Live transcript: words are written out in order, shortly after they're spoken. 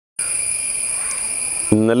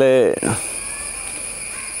ഇന്നലെ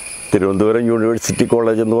Thiruvananthapuram university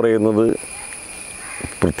college എന്ന് പറയുന്നത്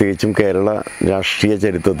പ്രത്യേകിച്ചും കേരള രാഷ്ട്രീയ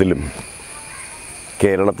ചരിത്രത്തിലും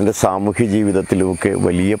കേരളത്തിൻ്റെ സാമൂഹ്യ ജീവിതത്തിലുമൊക്കെ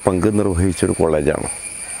വലിയ പങ്ക് നിർവഹിച്ചൊരു കോളേജാണ്.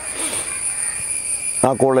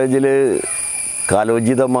 ആ കോളേജിൽ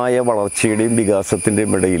കാലോചിതമായ വളർച്ചയുടെയും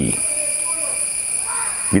വികാസത്തിൻ്റെയും ഇടയിൽ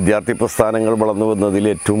വിദ്യാർത്ഥി പ്രസ്ഥാനങ്ങൾ വളർന്നു വന്നതിൽ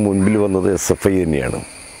ഏറ്റവും മുൻപിൽ വന്നത് SFI തന്നെയാണ്.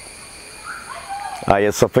 ആ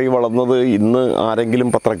SFI വളർന്നത് ഇന്ന് ആരെങ്കിലും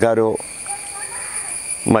പത്രക്കാരോ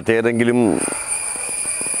മറ്റേതെങ്കിലും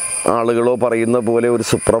ആളുകളോ പറയുന്ന പോലെ ഒരു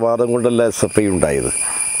സുപ്രഭാതം കൊണ്ടല്ല SFI ഉണ്ടായത്.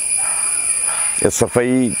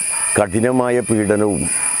 SFI കഠിനമായ പീഡനവും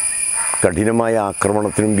കഠിനമായ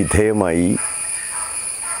ആക്രമണത്തിനും വിധേയമായി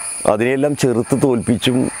അതിനെല്ലാം ചെറുത്ത്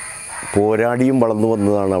തോൽപ്പിച്ചും പോരാടിയും വളർന്നു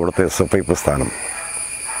വന്നതാണ് അവിടുത്തെ SFI പ്രസ്ഥാനം.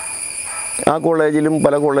 ആ കോളേജിലും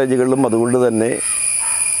പല കോളേജുകളിലും അതുകൊണ്ട് തന്നെ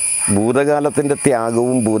ഭൂതകാലത്തിൻ്റെ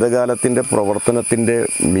ത്യാഗവും ഭൂതകാലത്തിൻ്റെ പ്രവർത്തനത്തിൻ്റെ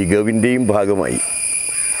മികവിൻ്റെയും ഭാഗമായി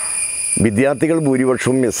വിദ്യാർത്ഥികൾ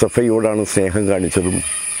ഭൂരിപക്ഷവും SFIയോടാണ് സ്നേഹം കാണിച്ചതും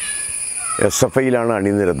SFIയിലാണ്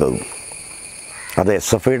അണിനിരന്നതും. അത്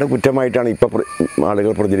SFIയുടെ കുറ്റമായിട്ടാണ് ഇപ്പോൾ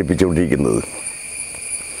ആളുകൾ പ്രചരിപ്പിച്ചുകൊണ്ടിരിക്കുന്നത്.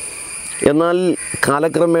 എന്നാൽ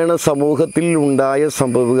കാലക്രമേണ സമൂഹത്തിൽ ഉണ്ടായ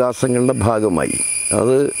സംഭവവികാസങ്ങളുടെ ഭാഗമായി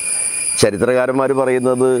അത് ചരിത്രകാരന്മാർ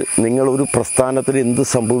പറയുന്നത് നിങ്ങളൊരു പ്രസ്ഥാനത്തിന് എന്ത്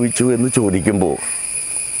സംഭവിച്ചു എന്ന് ചോദിക്കുമ്പോൾ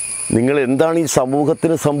നിങ്ങൾ എന്താണ് ഈ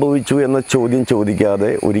സമൂഹത്തിന് സംഭവിച്ചു എന്ന ചോദ്യം ചോദിക്കാതെ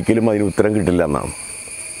ഒരിക്കലും അതിന് ഉത്തരം കിട്ടില്ല എന്നാണ്.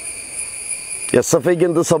 SFIക്ക്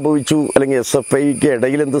എന്ത് സംഭവിച്ചു അല്ലെങ്കിൽ SFIക്ക്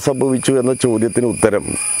ഇടയിൽ എന്ത് സംഭവിച്ചു എന്ന ചോദ്യത്തിന് ഉത്തരം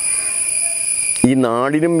ഈ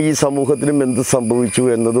നാടിനും ഈ സമൂഹത്തിനും എന്ത് സംഭവിച്ചു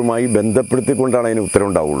എന്നതുമായി ബന്ധപ്പെടുത്തിക്കൊണ്ടാണ് അതിന് ഉത്തരം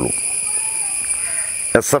ഉണ്ടാവുള്ളൂ.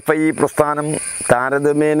 SFI പ്രസ്ഥാനം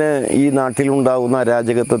താരതമ്യേന ഈ നാട്ടിലുണ്ടാകുന്ന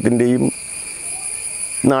അരാജകത്വത്തിൻ്റെയും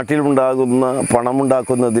നാട്ടിലുണ്ടാകുന്ന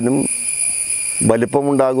പണമുണ്ടാക്കുന്നതിനും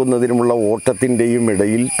വലിപ്പമുണ്ടാകുന്നതിനുമുള്ള ഓട്ടത്തിൻ്റെയും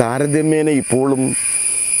ഇടയിൽ താരതമ്യേന ഇപ്പോഴും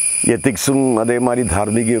എത്തിക്സും അതേമാതിരി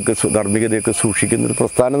ധാർമ്മികതയൊക്കെ സൂക്ഷിക്കുന്നൊരു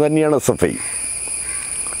പ്രസ്ഥാനം തന്നെയാണ് SFI.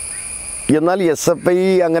 എന്നാൽ SFI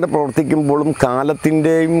അങ്ങനെ പ്രവർത്തിക്കുമ്പോഴും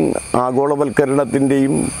കാലത്തിൻ്റെയും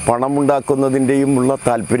ആഗോളവൽക്കരണത്തിൻ്റെയും പണമുണ്ടാക്കുന്നതിൻ്റെയും ഉള്ള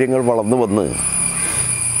താല്പര്യങ്ങൾ വളർന്നു വന്ന്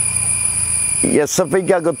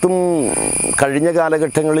SFIക്കകത്തും കഴിഞ്ഞ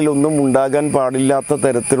കാലഘട്ടങ്ങളിലൊന്നും ഉണ്ടാകാൻ പാടില്ലാത്ത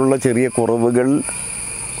തരത്തിലുള്ള ചെറിയ കുറവുകൾ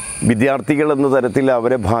വിദ്യാർത്ഥികൾ എന്ന തരത്തിൽ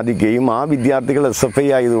അവരെ ബാധിക്കുകയും ആ വിദ്യാർത്ഥികൾ SFI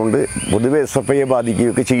ആയതുകൊണ്ട് പൊതുവെ SFIയെ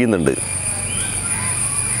ബാധിക്കുകയൊക്കെ ചെയ്യുന്നുണ്ട്.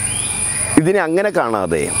 ഇതിനെ അങ്ങനെ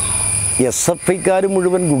കാണാതെ SFIക്കാർ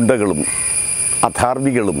മുഴുവൻ ഗുണ്ടകളും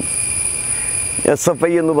അധാർമികളും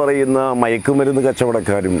SFI എന്ന് പറയുന്ന മയക്കുമരുന്ന്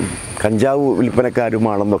കച്ചവടക്കാരും കഞ്ചാവ്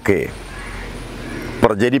വിൽപ്പനക്കാരുമാണെന്നൊക്കെ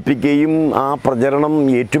പ്രചരിപ്പിക്കുകയും ആ പ്രചരണം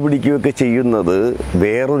ഏറ്റുപിടിക്കുകയൊക്കെ ചെയ്യുന്നത്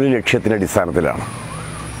വേറൊരു ലക്ഷ്യത്തിൻ്റെ അടിസ്ഥാനത്തിലാണ്.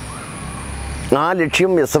 ആ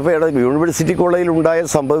ലക്ഷ്യം SFIയുടെ യൂണിവേഴ്സിറ്റി കോളേജിലുണ്ടായ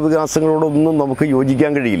സംഭവവികാസങ്ങളോടൊന്നും നമുക്ക്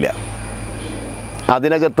യോജിക്കാൻ കഴിയില്ല.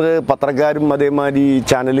 അതിനകത്ത് പത്രക്കാരും അതേമാതിരി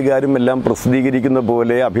ചാനലുകാരും എല്ലാം പ്രസിദ്ധീകരിക്കുന്ന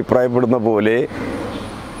പോലെ അഭിപ്രായപ്പെടുന്ന പോലെ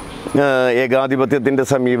ഏകാധിപത്യത്തിൻ്റെ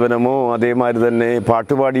സമീപനമോ അതേമാതിരി തന്നെ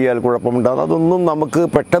പാട്ടുപാടിയാൽ കുഴപ്പമുണ്ടാകും അതൊന്നും നമുക്ക്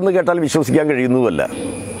പെട്ടെന്ന് കേട്ടാൽ വിശ്വസിക്കാൻ കഴിയുന്നതുമല്ല.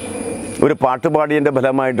 ഒരു പാട്ടുപാടിയൻ്റെ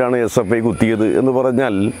ഫലമായിട്ടാണ് SFI കുത്തിയത് എന്ന്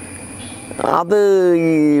പറഞ്ഞാൽ അത്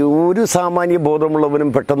ഒരു സാമാന്യ ബോധമുള്ളവനും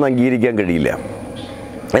പെട്ടെന്ന് അംഗീകരിക്കാൻ കഴിയില്ല.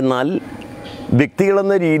 എന്നാൽ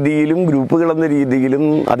വ്യക്തികളെന്ന രീതിയിലും ഗ്രൂപ്പുകളെന്ന രീതിയിലും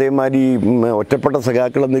അതേമാതിരി ഒറ്റപ്പെട്ട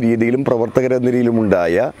സഖാക്കളെന്ന രീതിയിലും പ്രവർത്തകരെന്ന രീതിയിലും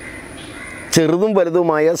ഉണ്ടായ ചെറുതും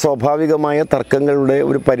വലുതുമായ സ്വാഭാവികമായ തർക്കങ്ങളുടെ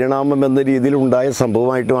ഒരു പരിണാമം എന്ന രീതിയിൽ ഉണ്ടായ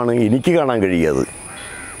സംഭവമായിട്ടുമാണ് എനിക്ക് കാണാൻ കഴിയുന്നത്.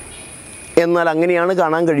 എന്നാൽ അങ്ങനെയാണ്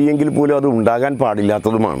കാണാൻ കഴിയുമെങ്കിൽ പോലും അത് ഉണ്ടാകാൻ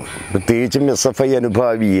പാടില്ലാത്തതുമാണ്. പ്രത്യേകിച്ചും SFI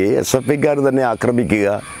അനുഭാവിയെ SFIക്കാർ തന്നെ ആക്രമിക്കുക,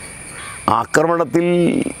 ആക്രമണത്തിൽ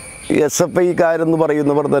SFIക്കാരെന്ന്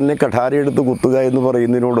പറയുന്നവർ തന്നെ കഠാരയെടുത്ത് കുത്തുക എന്ന്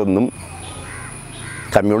പറയുന്നതിനോടൊന്നും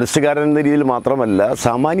കമ്മ്യൂണിസ്റ്റുകാരൻ എന്ന രീതിയിൽ മാത്രമല്ല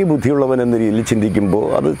സാമാന്യ ബുദ്ധിയുള്ളവൻ എന്ന രീതിയിൽ ചിന്തിക്കുമ്പോൾ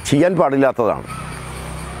അത് ചെയ്യാൻ പാടില്ലാത്തതാണ്.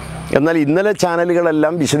 എന്നാൽ ഇന്നലെ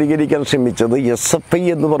ചാനലുകളെല്ലാം വിശദീകരിക്കാൻ ശ്രമിച്ചത് SFI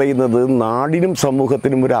എന്ന് പറയുന്നത് നാടിനും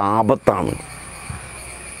സമൂഹത്തിനും ഒരു ആപത്താണ്.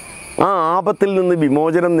 ആ ആപത്തിൽ നിന്ന്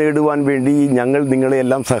വിമോചനം നേടുവാൻ വേണ്ടി ഞങ്ങൾ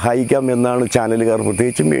നിങ്ങളെയെല്ലാം സഹായിക്കാം എന്നാണ് ചാനലുകാർ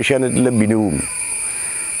പ്രത്യേകിച്ചും ഏഷ്യാനെറ്റിലെ ബിനുവും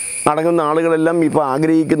അടങ്ങുന്ന ആളുകളെല്ലാം ഇപ്പോൾ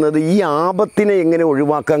ആഗ്രഹിക്കുന്നത്. ഈ ആപത്തിനെ എങ്ങനെ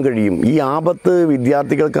ഒഴിവാക്കാൻ കഴിയും, ഈ ആപത്ത്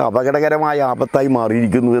വിദ്യാർത്ഥികൾക്ക് അപകടകരമായ ആപത്തായി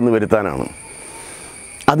മാറിയിരിക്കുന്നു എന്ന് വരുത്താനാണ്.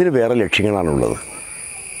 അതിന് വേറെ ലക്ഷ്യങ്ങളാണുള്ളത്.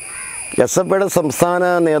 SFIയുടെ സംസ്ഥാന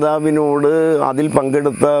നേതാവിനോട് അതിൽ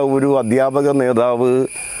പങ്കെടുത്ത ഒരു അധ്യാപക നേതാവ്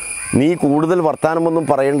നീ കൂടുതൽ വർത്തമാനമൊന്നും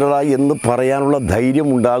പറയേണ്ടതാ എന്ന് പറയാനുള്ള ധൈര്യം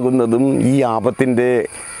ഉണ്ടാകുന്നതും ഈ ആപത്തിൻ്റെ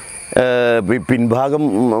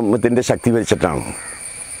പിൻഭാഗത്തിൻ്റെ ശക്തി വെച്ചിട്ടാണ്.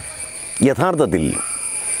 യഥാർത്ഥത്തിൽ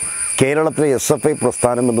കേരളത്തിലെ SFI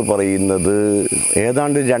പ്രസ്ഥാനം എന്ന് പറയുന്നത്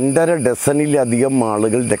ഏതാണ്ട് 2.5 ഡസനിലധികം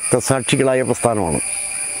ആളുകൾ രക്തസാക്ഷികളായ പ്രസ്ഥാനമാണ്.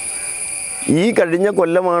 ഈ കഴിഞ്ഞ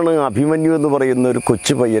കൊല്ലമാണ് അഭിമന്യു എന്ന് പറയുന്ന ഒരു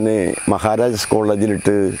കൊച്ചു പയ്യനെ മഹാരാജാസ്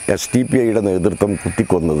കോളേജിലിട്ട് SDPIയുടെ നേതൃത്വം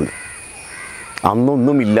കുത്തിക്കൊന്നത്.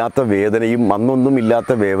 അന്നൊന്നുമില്ലാത്ത വേദനയും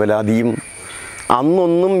അന്നൊന്നുമില്ലാത്ത വേവലാതിയും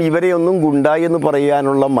അന്നൊന്നും ഇവരെയൊന്നും ഗുണ്ടായെന്ന്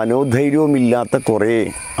പറയാനുള്ള മനോധൈര്യവുമില്ലാത്ത കുറേ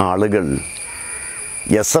ആളുകൾ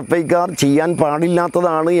SFIക്കാർ ചെയ്യാൻ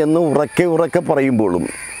പാടില്ലാത്തതാണ് എന്ന് ഉറക്കെ പറയുമ്പോഴും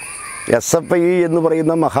SFI എന്ന്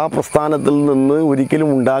പറയുന്ന മഹാപ്രസ്ഥാനത്തിൽ നിന്ന് ഒരിക്കലും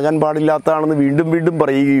ഉണ്ടാകാൻ പാടില്ലാത്തതാണെന്ന് വീണ്ടും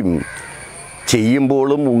പറയുകയും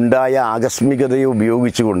ചെയ്യുമ്പോഴും ഉണ്ടായ ആകസ്മികതയെ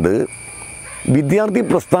ഉപയോഗിച്ചുകൊണ്ട് വിദ്യാർത്ഥി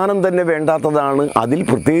പ്രസ്ഥാനം തന്നെ വേണ്ടാത്തതാണ്, അതിൽ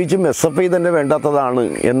പ്രത്യേകിച്ചും SFI തന്നെ വേണ്ടാത്തതാണ്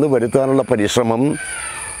എന്ന് വരുത്താനുള്ള പരിശ്രമം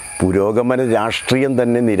പുരോഗമന രാഷ്ട്രീയം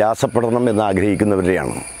തന്നെ നിരാശപ്പെടണം എന്ന്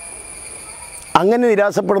ആഗ്രഹിക്കുന്നവരെയാണ്. അങ്ങനെ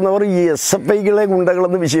നിരാശപ്പെടുന്നവർ ഈ SFIകളെ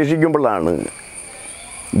ഗുണ്ടകളെന്ന് വിശേഷിക്കുമ്പോഴാണ്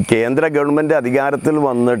കേന്ദ്ര ഗവൺമെൻറ് അധികാരത്തിൽ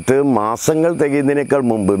വന്നിട്ട് മാസങ്ങൾ തികയുന്നതിനേക്കാൾ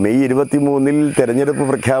മുമ്പ് മെയ് 23 തെരഞ്ഞെടുപ്പ്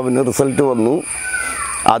പ്രഖ്യാപന റിസൾട്ട് വന്നു.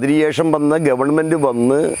 അതിനുശേഷം വന്ന ഗവൺമെൻറ്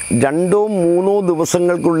വന്ന് 2-3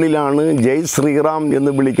 ദിവസങ്ങൾക്കുള്ളിലാണ് ജയ് ശ്രീറാം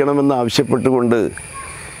എന്ന് വിളിക്കണമെന്ന് ആവശ്യപ്പെട്ടുകൊണ്ട്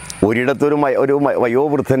ഒരിടത്തൊരു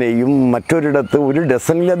വയോവൃദ്ധനെയും മറ്റൊരിടത്ത് 1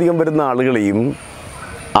 ഡസനിലധികം വരുന്ന ആളുകളെയും,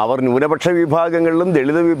 അവർ ന്യൂനപക്ഷ വിഭാഗങ്ങളിലും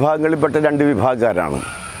ദളിത് വിഭാഗങ്ങളിൽപ്പെട്ട 2 വിഭാഗക്കാരാണ്,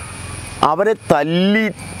 അവരെ തല്ലി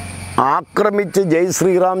ആക്രമിച്ച് ജയ്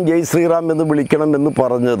ശ്രീറാം എന്ന് വിളിക്കണമെന്ന്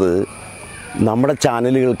പറഞ്ഞത് നമ്മുടെ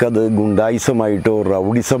ചാനലുകൾക്കത് ഗുണ്ടായിസമായിട്ടോ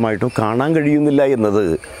റൗഡിസമായിട്ടോ കാണാൻ കഴിയുന്നില്ല എന്നത്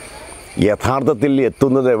യഥാർത്ഥത്തിൽ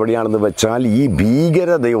എത്തുന്നത് എവിടെയാണെന്ന് വെച്ചാൽ ഈ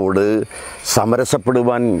ഭീകരതയോട്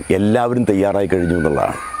സമരസപ്പെടുവാൻ എല്ലാവരും തയ്യാറായി കഴിഞ്ഞു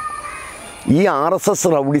എന്നുള്ളതാണ്. ഈ RSS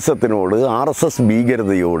റൗഡിസത്തിനോട്, RSS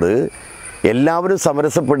ഭീകരതയോട് എല്ലാവരും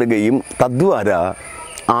സമരസപ്പെടുകയും തദ്വാര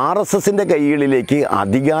RSSൻ്റെ കൈകളിലേക്ക്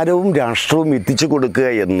അധികാരവും രാഷ്ട്രവും എത്തിച്ചു കൊടുക്കുക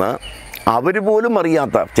എന്ന അവർ പോലും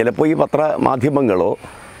അറിയാത്ത, ചിലപ്പോൾ ഈ പത്രമാധ്യമങ്ങളോ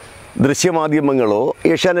ദൃശ്യമാധ്യമങ്ങളോ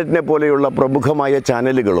ഏഷ്യാനെറ്റിനെ പോലെയുള്ള പ്രമുഖമായ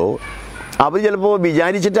ചാനലുകളോ അവർ ചിലപ്പോൾ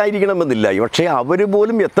വിചാരിച്ചിട്ടായിരിക്കണമെന്നില്ല, പക്ഷേ അവർ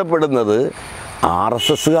പോലും എത്തപ്പെടുന്നത്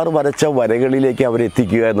RSSകാർ വരച്ച വരകളിലേക്ക്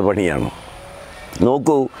അവരെത്തിക്കുക എന്ന പണിയാണ്.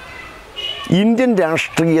 നോക്കൂ, ഇന്ത്യൻ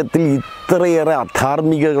രാഷ്ട്രീയത്തിൽ ഇത്രയേറെ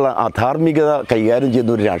അധാർമികത കൈകാര്യം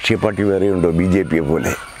ചെയ്യുന്ന ഒരു രാഷ്ട്രീയ പാർട്ടി വേറെയുണ്ടോ? BJPയെ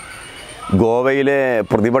പോലെ. ഗോവയിലെ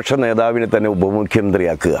പ്രതിപക്ഷ നേതാവിനെ തന്നെ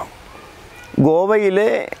ഉപമുഖ്യമന്ത്രിയാക്കുക, ഗോവയിലെ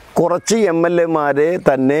കുറച്ച് MLAമാരെ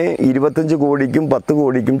തന്നെ 25 കോടിക്കും 10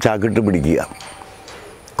 കോടിക്കും ചാക്കിട്ട് പിടിക്കുക,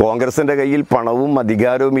 കോൺഗ്രസിൻ്റെ കയ്യിൽ പണവും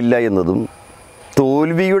അധികാരവും ഇല്ല എന്നതും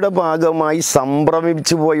തോൽവിയുടെ ഭാഗമായി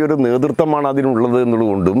സംഭ്രമിച്ചു പോയൊരു നേതൃത്വമാണ് അതിനുള്ളത്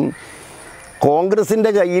എന്നുള്ളതുകൊണ്ടും കോൺഗ്രസിൻ്റെ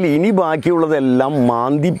കയ്യിൽ ഇനി ബാക്കിയുള്ളതെല്ലാം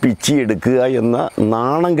മാന്തി പിച്ചിയെടുക്കുക എന്ന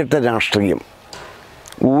നാണം കെട്ട രാഷ്ട്രീയം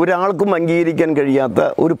ഒരാൾക്കും അംഗീകരിക്കാൻ കഴിയാത്ത,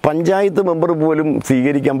 ഒരു പഞ്ചായത്ത് മെമ്പർ പോലും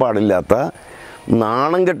സ്വീകരിക്കാൻ പാടില്ലാത്ത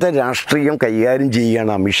നാണം കെട്ട രാഷ്ട്രീയം കൈകാര്യം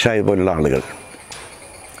ചെയ്യുകയാണ് അമിത്ഷായെ പോലുള്ള ആളുകൾ.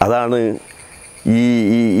 അതാണ്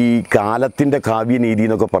ഈ കാലത്തിൻ്റെ കാവ്യനീതി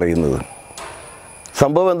എന്നൊക്കെ പറയുന്നത്.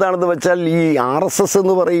 സംഭവം എന്താണെന്ന് വെച്ചാൽ ഈ RSS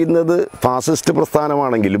എന്ന് പറയുന്നത് ഫാസിസ്റ്റ്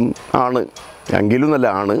പ്രസ്ഥാനമാണെങ്കിലും ആണ്,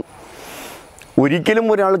 ഒരിക്കലും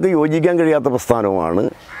ഒരാൾക്ക് യോജിക്കാൻ കഴിയാത്ത പ്രസ്ഥാനമാണ്,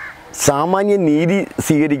 സാമാന്യ നീതി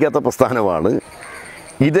സ്വീകരിക്കാത്ത പ്രസ്ഥാനമാണ്.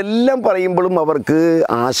 ഇതെല്ലാം പറയുമ്പോഴും അവർക്ക്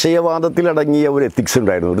ആശയവാദത്തിലടങ്ങിയ ഒരു എത്തിക്സ്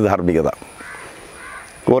ഉണ്ടായിരുന്നു, ഒരു ധാർമ്മികത.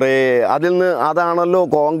 അതാണല്ലോ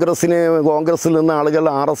കോൺഗ്രസ്സിൽ നിന്ന് ആളുകൾ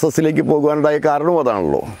RSSലേക്ക് പോകുവാനുണ്ടായ കാരണവും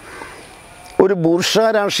അതാണല്ലോ. ഒരു ബൂർഷ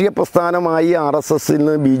രാഷ്ട്രീയ പ്രസ്ഥാനമായി RSSൽ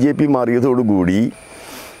നിന്ന് BJP മാറിയതോടുകൂടി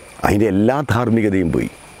അതിൻ്റെ എല്ലാ ധാർമ്മികതയും പോയി.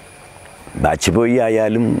 വാജ്പേയി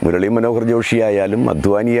ആയാലും മുരളി മനോഹർ ജോഷി ആയാലും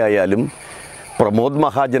അദ്വാനി ആയാലും പ്രമോദ്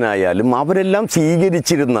മഹാജനായാലും അവരെല്ലാം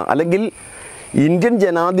സ്വീകരിച്ചിരുന്ന, അല്ലെങ്കിൽ ഇന്ത്യൻ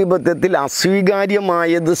ജനാധിപത്യത്തിൽ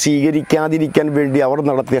അസ്വീകാര്യമായത് സ്വീകരിക്കാതിരിക്കാൻ വേണ്ടി അവർ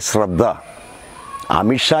നടത്തിയ ശ്രദ്ധ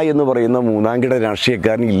അമിത്ഷാ എന്ന് പറയുന്ന മൂന്നാംകിട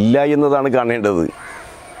രാഷ്ട്രീയക്കാരൻ ഇല്ല എന്നതാണ് കാണേണ്ടത്.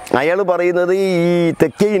 അയാൾ പറയുന്നത് ഈ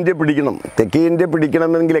തെക്കേ ഇന്ത്യ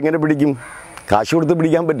പിടിക്കണമെങ്കിൽ എങ്ങനെ പിടിക്കും? കാശ് കൊടുത്ത്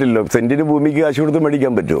പിടിക്കാൻ പറ്റില്ലല്ലോ, സെൻറ്റിന് ഭൂമിക്ക് കാശ് കൊടുത്ത്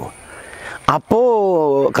മേടിക്കാൻ പറ്റുമോ? അപ്പോൾ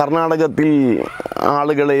കർണാടകത്തിൽ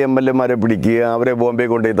ആളുകളെ MLAമാരെ പിടിക്കുക, അവരെ ബോംബെ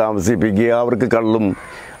കൊണ്ടുപോയി താമസിപ്പിക്കുക, അവർക്ക് കള്ളും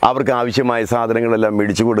അവർക്ക് ആവശ്യമായ സാധനങ്ങളെല്ലാം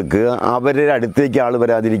മേടിച്ചു കൊടുക്കുക, അവരുടെ അടുത്തേക്ക് ആൾ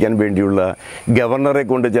വരാതിരിക്കാൻ വേണ്ടിയുള്ള ഗവർണറെ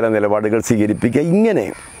കൊണ്ട് ചില നിലപാടുകൾ സ്വീകരിപ്പിക്കുക. ഇങ്ങനെ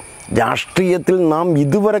രാഷ്ട്രീയത്തിൽ നാം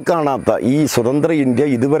ഇതുവരെ കാണാത്ത, ഈ സ്വതന്ത്ര ഇന്ത്യ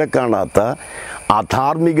ഇതുവരെ കാണാത്ത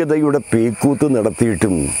അധാർമികതയുടെ പേക്കൂത്ത്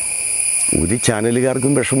നടത്തിയിട്ടും ഒരു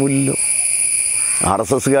ചാനലുകാർക്കും വിഷമമില്ലല്ലോ.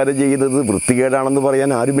 RSSകാർ ചെയ്യുന്നത് വൃത്തികേടാണെന്ന് പറയാൻ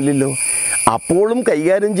ആരുമില്ലല്ലോ. അപ്പോഴും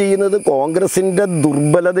കൈകാര്യം ചെയ്യുന്നത് കോൺഗ്രസിൻ്റെ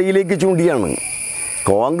ദുർബലതയിലേക്ക് ചൂണ്ടിയാണ്.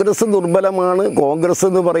 കോൺഗ്രസ് ദുർബലമാണ്. കോൺഗ്രസ്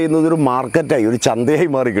എന്ന് പറയുന്നത് ഒരു മാർക്കറ്റായി, ഒരു ചന്തയായി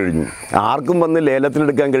മാറിക്കഴിഞ്ഞു. ആർക്കും വന്ന്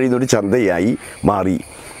ലേലത്തിലെടുക്കാൻ കഴിയുന്ന ഒരു ചന്തയായി മാറി.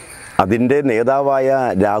 അതിൻ്റെ നേതാവായ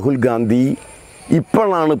രാഹുൽ ഗാന്ധി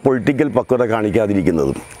ഇപ്പോഴാണ് പൊളിറ്റിക്കൽ പക്വത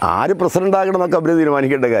കാണിക്കാതിരിക്കുന്നത്. ആര് പ്രസിഡൻ്റ് ആകണമെന്നൊക്കെ അവർ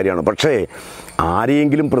തീരുമാനിക്കേണ്ട കാര്യമാണ്. പക്ഷേ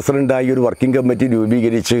ആരെയെങ്കിലും പ്രസിഡൻ്റായി ഒരു വർക്കിംഗ് കമ്മിറ്റി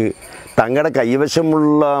രൂപീകരിച്ച് തങ്ങളുടെ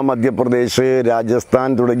കൈവശമുള്ള മധ്യപ്രദേശ്, രാജസ്ഥാൻ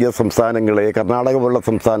തുടങ്ങിയ സംസ്ഥാനങ്ങളെ, കർണാടക പോലുള്ള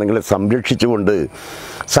സംസ്ഥാനങ്ങളെ സംരക്ഷിച്ചുകൊണ്ട്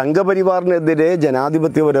സംഘപരിവാറിനെതിരെ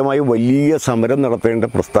ജനാധിപത്യപരമായി വലിയ സമരം നടത്തേണ്ട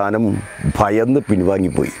പ്രസ്ഥാനം ഭയന്ന്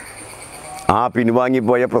പിൻവാങ്ങിപ്പോയി. ആ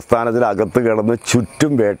പിൻവാങ്ങിപ്പോയ പ്രസ്ഥാനത്തിനകത്ത് കിടന്ന്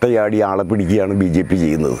ചുറ്റും വേട്ടയാടി ആളെ പിടിക്കുകയാണ് BJP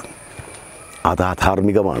ചെയ്യുന്നത്. അത്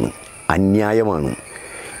അധാർമികമാണ്, അന്യായമാണ്.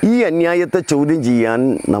 ഈ അന്യായത്തെ ചോദ്യം ചെയ്യാൻ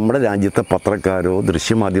നമ്മുടെ രാജ്യത്തെ പത്രക്കാരോ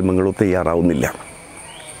ദൃശ്യമാധ്യമങ്ങളോ തയ്യാറാവുന്നില്ല.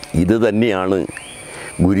 ഇത് തന്നെയാണ്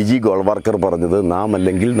ഗുരുജി ഗോൾവാർക്കർ പറഞ്ഞത്, നാം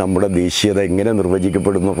അല്ലെങ്കിൽ നമ്മുടെ ദേശീയത എങ്ങനെ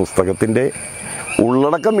നിർവചിക്കപ്പെടുന്ന പുസ്തകത്തിൻ്റെ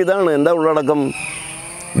ഉള്ളടക്കം ഇതാണ്. എന്താ ഉള്ളടക്കം?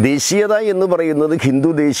 ദേശീയത എന്ന് പറയുന്നത് ഹിന്ദു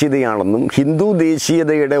ദേശീയതയാണെന്നും ഹിന്ദു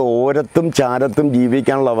ദേശീയതയുടെ ഓരത്തും ചാരത്തും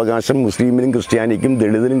ജീവിക്കാനുള്ള അവകാശം മുസ്ലിമിനും ക്രിസ്ത്യാനിക്കും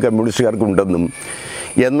ദളിതനും കമ്മ്യൂണിസ്റ്റുകാർക്കും ഉണ്ടെന്നും,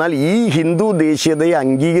 എന്നാൽ ഈ ഹിന്ദു ദേശീയതയെ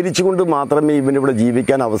അംഗീകരിച്ചുകൊണ്ട് മാത്രമേ ഇവനിവിടെ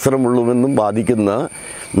ജീവിക്കാൻ അവസരമുള്ളൂവെന്നും വാദിക്കുന്ന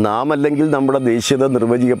നാം അല്ലെങ്കിൽ നമ്മുടെ ദേശീയത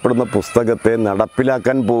നിർവചിക്കപ്പെടുന്ന പുസ്തകത്തെ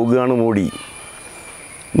നടപ്പിലാക്കാൻ പോവുകയാണ് മോഡി.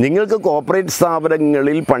 നിങ്ങൾക്ക് കോർപ്പറേറ്റ്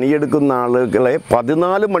സ്ഥാപനങ്ങളിൽ പണിയെടുക്കുന്ന ആളുകളെ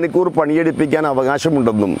 14 മണിക്കൂർ പണിയെടുപ്പിക്കാൻ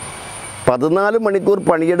അവകാശമുണ്ടെന്നും 14 മണിക്കൂർ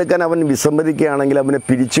പണിയെടുക്കാൻ അവൻ വിസമ്മതിക്കുകയാണെങ്കിൽ അവനെ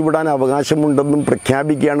പിരിച്ചുവിടാൻ അവകാശമുണ്ടെന്നും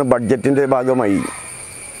പ്രഖ്യാപിക്കുകയാണ് ബഡ്ജറ്റിൻ്റെ ഭാഗമായി.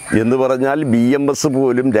 എന്ന് പറഞ്ഞാൽ BMS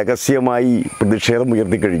പോലും രഹസ്യമായി പ്രതിഷേധം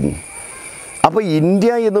ഉയർത്തിക്കഴിഞ്ഞു. അപ്പോൾ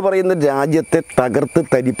ഇന്ത്യ എന്ന് പറയുന്ന രാജ്യത്തെ തകർത്ത്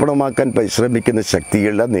തരിപ്പണമാക്കാൻ പരിശ്രമിക്കുന്ന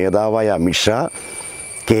ശക്തികളുടെ നേതാവായ അമിത്ഷാ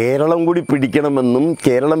കേരളം കൂടി പിടിക്കണമെന്നും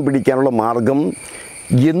കേരളം പിടിക്കാനുള്ള മാർഗം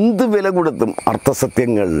എന്ത് വില കൊടുത്തും,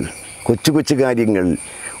 അർത്ഥസത്യങ്ങൾ, കൊച്ചു കൊച്ചു കാര്യങ്ങൾ,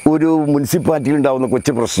 ഒരു മുനിസിപ്പാലിറ്റിയിൽ ഉണ്ടാകുന്ന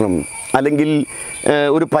കൊച്ചു പ്രശ്നം, അല്ലെങ്കിൽ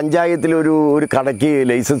ഒരു പഞ്ചായത്തിൽ ഒരു കടയ്ക്ക്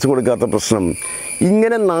ലൈസൻസ് കൊടുക്കാത്ത പ്രശ്നം,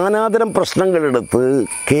 ഇങ്ങനെ നാനാതരം പ്രശ്നങ്ങളെടുത്ത്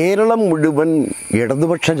കേരളം മുഴുവൻ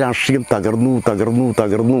ഇടതുപക്ഷ രാഷ്ട്രീയം തകർന്നു തകർന്നു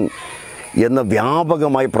തകർന്നു എന്ന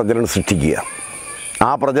വ്യാപകമായ പ്രചരണം സൃഷ്ടിക്കുക.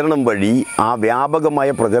 ആ പ്രചരണം വഴി, ആ വ്യാപകമായ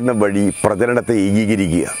പ്രചരണം വഴി പ്രചരണത്തെ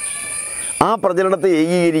ഏകീകരിക്കുക. ആ പ്രചരണത്തെ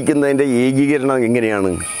ഏകീകരിക്കുന്നതിൻ്റെ ഏകീകരണം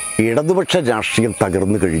എങ്ങനെയാണ്? ഇടതുപക്ഷ രാഷ്ട്രീയം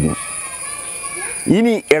തകർന്നു കഴിഞ്ഞു.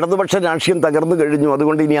 ഇനി ഇടതുപക്ഷ രാഷ്ട്രീയം തകർന്നു കഴിഞ്ഞു,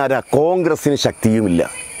 അതുകൊണ്ട് ഇനി ആരാ? കോൺഗ്രസ്സിന് ശക്തിയുമില്ല.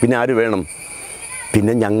 പിന്നെ ആര് വേണം?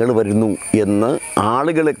 പിന്നെ ഞങ്ങൾ വരുന്നു എന്ന്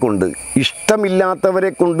ആളുകളെ കൊണ്ട്,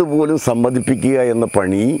 ഇഷ്ടമില്ലാത്തവരെ കൊണ്ട് പോലും സമ്മതിപ്പിക്കുക എന്ന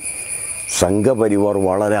പണി സംഘപരിവാർ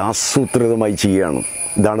വളരെ ആസൂത്രിതമായി ചെയ്യുകയാണ്.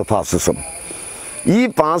 ഇതാണ് ഫാസിസം. ഈ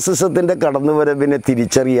ഫാസിസത്തിൻ്റെ കടന്നുവരവിനെ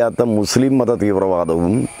തിരിച്ചറിയാത്ത മുസ്ലിം മത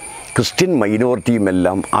തീവ്രവാദവും ക്രിസ്ത്യൻ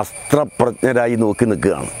മൈനോറിറ്റിയുമെല്ലാം അസ്ത്രപ്രജ്ഞരായി നോക്കി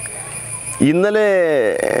നിൽക്കുകയാണ്. ഇന്നലെ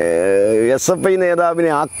SFI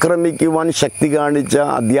നേതാവിനെ ആക്രമിക്കുവാൻ ശക്തി കാണിച്ച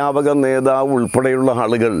അധ്യാപക നേതാവ് ഉൾപ്പെടെയുള്ള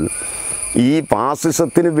ആളുകൾ ഈ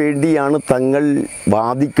ഫാസിസത്തിന് വേണ്ടിയാണ് തങ്ങൾ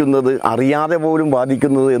വാദിക്കുന്നത്, അറിയാതെ പോലും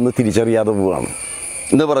വാദിക്കുന്നത് എന്ന് തിരിച്ചറിയാതെ പോവുകയാണ്.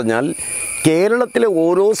 എന്ന് പറഞ്ഞാൽ കേരളത്തിലെ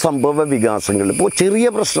ഓരോ സംഭവ വികാസങ്ങൾ, ഇപ്പോൾ ചെറിയ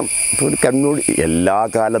പ്രശ്നം, ഇപ്പോൾ ഒരു എല്ലാ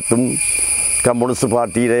കാലത്തും കമ്മ്യൂണിസ്റ്റ്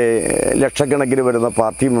പാർട്ടിയിലെ ലക്ഷക്കണക്കിന് വരുന്ന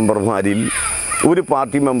പാർട്ടി മെമ്പർമാരിൽ ഒരു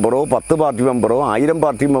പാർട്ടി മെമ്പറോ 10 പാർട്ടി മെമ്പറോ 1000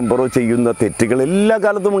 പാർട്ടി മെമ്പറോ ചെയ്യുന്ന തെറ്റുകൾ എല്ലാ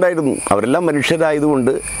കാലത്തും ഉണ്ടായിരുന്നു. അവരെല്ലാം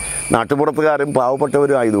മനുഷ്യരായതുകൊണ്ട്, നാട്ടുപുറത്തുകാരും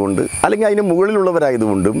പാവപ്പെട്ടവരും ആയതുകൊണ്ട്, അല്ലെങ്കിൽ അതിന്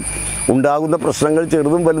മുകളിലുള്ളവരായതുകൊണ്ടും ഉണ്ടാകുന്ന പ്രശ്നങ്ങൾ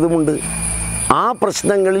ചെറുതും വലുതുമുണ്ട്. ആ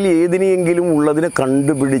പ്രശ്നങ്ങളിൽ ഏതിനെയെങ്കിലും ഉള്ളതിനെ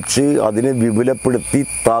കണ്ടുപിടിച്ച് അതിനെ വിപുലപ്പെടുത്തി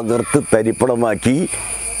തകർത്ത് തരിപ്പണമാക്കി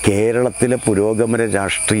കേരളത്തിലെ പുരോഗമന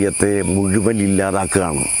രാഷ്ട്രീയത്തെ മുഴുവൻ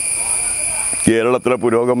ഇല്ലാതാക്കുകയാണ്. കേരളത്തിലെ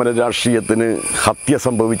പുരോഗമന രാഷ്ട്രീയത്തിന് ഹത്യ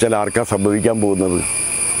സംഭവിച്ചാൽ ആർക്കാ സംഭവിക്കാൻ പോകുന്നത്?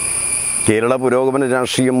 കേരള പുരോഗമന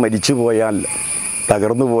രാഷ്ട്രീയം മരിച്ചു പോയാൽ,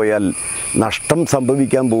 തകർന്നു പോയാൽ നഷ്ടം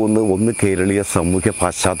സംഭവിക്കാൻ പോകുന്നത് ഒന്ന് കേരളീയ സാമൂഹ്യ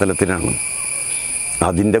പശ്ചാത്തലത്തിനാണ്.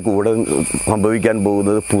 അതിൻ്റെ കൂടെ സംഭവിക്കാൻ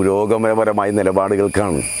പോകുന്നത് പുരോഗമനപരമായ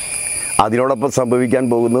നിലപാടുകൾക്കാണ്. അതിനോടൊപ്പം സംഭവിക്കാൻ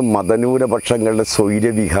പോകുന്നത് മതന്യൂനപക്ഷങ്ങളുടെ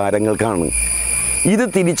സ്വൈര്യവിഹാരങ്ങൾക്കാണ്. ഇത്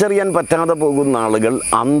തിരിച്ചറിയാൻ പറ്റാതെ പോകുന്ന ആളുകൾ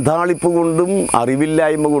അന്ധാളിപ്പ് കൊണ്ടും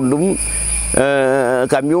അറിവില്ലായ്മ കൊണ്ടും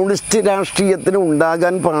കമ്മ്യൂണിസ്റ്റ് രാഷ്ട്രീയത്തിന്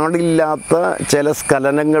ഉണ്ടാകാൻ പാടില്ലാത്ത ചില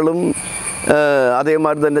സ്ഖലനങ്ങളും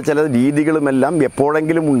അതേമാതിരി തന്നെ ചില രീതികളുമെല്ലാം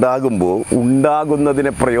എപ്പോഴെങ്കിലും ഉണ്ടാകുമ്പോൾ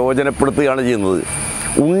ഉണ്ടാകുന്നതിനെ പ്രയോജനപ്പെടുത്തുകയാണ് ചെയ്യുന്നത്.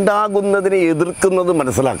 ഉണ്ടാകുന്നതിനെ എതിർക്കുന്നത്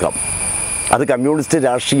മനസ്സിലാക്കാം. അത് കമ്മ്യൂണിസ്റ്റ്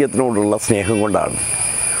രാഷ്ട്രീയത്തിനോടുള്ള സ്നേഹം കൊണ്ടാണ്.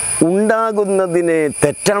 ഉണ്ടാകുന്നതിനെ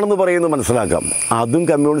തെറ്റാണെന്ന് പറയുന്നത് മനസ്സിലാക്കാം. അതും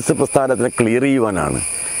കമ്മ്യൂണിസ്റ്റ് പ്രസ്ഥാനത്തിനെ ക്ലിയർ ചെയ്യുവാനാണ്.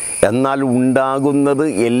 എന്നാൽ ഉണ്ടാകുന്നത്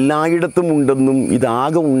എല്ലായിടത്തും ഉണ്ടെന്നും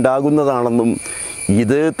ഇതാകെ ഉണ്ടാകുന്നതാണെന്നും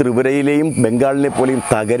ഇത് ത്രിപുരയിലെയും ബംഗാളിനെ പോലെയും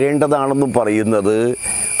തകരേണ്ടതാണെന്നും പറയുന്നത്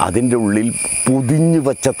അതിൻ്റെ ഉള്ളിൽ പൊതിഞ്ഞു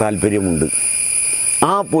വച്ച താല്പര്യമുണ്ട്.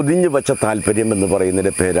 ആ പൊതിഞ്ഞു വച്ച താല്പര്യം എന്ന്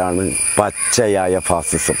പറയുന്നതിൻ്റെ പേരാണ് പച്ചയായ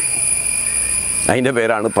ഫാസിസം. അതിൻ്റെ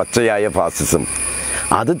പേരാണ് പച്ചയായ ഫാസിസം.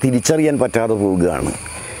 അത് തിരിച്ചറിയാൻ പറ്റാതെ പോവുകയാണ്.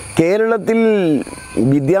 കേരളത്തിൽ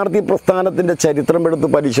വിദ്യാർത്ഥി പ്രസ്ഥാനത്തിൻ്റെ ചരിത്രമെടുത്ത്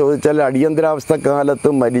പരിശോധിച്ചാൽ അടിയന്തരാവസ്ഥ കാലത്ത്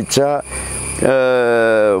മരിച്ച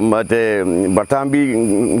മറ്റേ പട്ടാമ്പി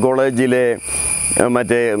കോളേജിലെ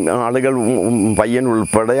മറ്റേ ആളുകൾ പയ്യൻ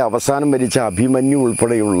ഉൾപ്പെടെ അവസാനം മരിച്ച അഭിമന്യു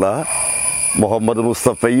ഉൾപ്പെടെയുള്ള മുഹമ്മദ്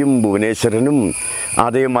മുസ്തഫയും ഭുവനേശ്വരനും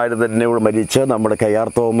അതേമാതിരി തന്നെ മരിച്ച നമ്മുടെ കെ.ആർ.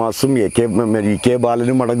 തോമസും ഇ.കെ.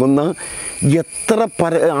 ബാലനും അടങ്ങുന്ന എത്ര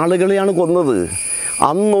ആളുകളെയാണ് കൊന്നത്.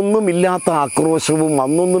 അന്നൊന്നുമില്ലാത്ത ആക്രോശവും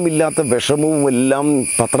അന്നൊന്നുമില്ലാത്ത വിഷമവും എല്ലാം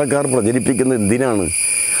പത്രക്കാർ പ്രചരിപ്പിക്കുന്നത് എന്തിനാണ്?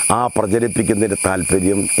 ആ പ്രചരിപ്പിക്കുന്നതിൻ്റെ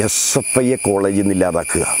താല്പര്യം SFIയെ കോളേജിൽ നിന്ന്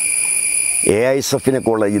ഇല്ലാതാക്കുക, AISFനെ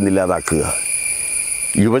കോളേജിൽ നിന്ന് ഇല്ലാതാക്കുക,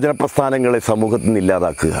 യുവജന പ്രസ്ഥാനങ്ങളെ സമൂഹത്തിൽ നിന്ന്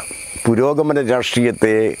ഇല്ലാതാക്കുക, പുരോഗമന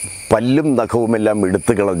രാഷ്ട്രീയത്തെ പല്ലും നഖവുമെല്ലാം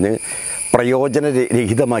എടുത്തു കളഞ്ഞ്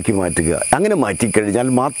പ്രയോജനരഹിതമാക്കി മാറ്റുക. അങ്ങനെ മാറ്റിക്കഴിഞ്ഞാൽ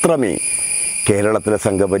മാത്രമേ കേരളത്തിലെ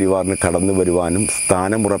സംഘപരിവാറിന് കടന്നു വരുവാനും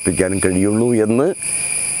സ്ഥാനമുറപ്പിക്കാനും കഴിയുള്ളൂ എന്ന്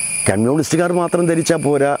കമ്മ്യൂണിസ്റ്റുകാർ മാത്രം ധരിച്ചാൽ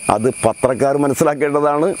പോരാ, അത് പത്രക്കാർ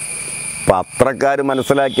മനസ്സിലാക്കേണ്ടതാണ്. പത്രക്കാർ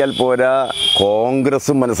മനസ്സിലാക്കിയാൽ പോരാ,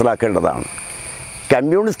 കോൺഗ്രസും മനസ്സിലാക്കേണ്ടതാണ്.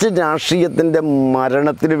 കമ്മ്യൂണിസ്റ്റ് രാഷ്ട്രീയത്തിൻ്റെ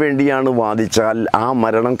മരണത്തിന് വേണ്ടിയാണ് വാദിച്ചാൽ ആ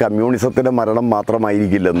മരണം കമ്മ്യൂണിസത്തിൻ്റെ മരണം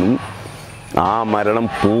മാത്രമായിരിക്കില്ലെന്നും ആ മരണം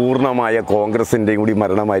പൂർണ്ണമായ കോൺഗ്രസിൻ്റെയും കൂടി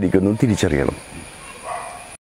മരണമായിരിക്കുമെന്നും തിരിച്ചറിയണം.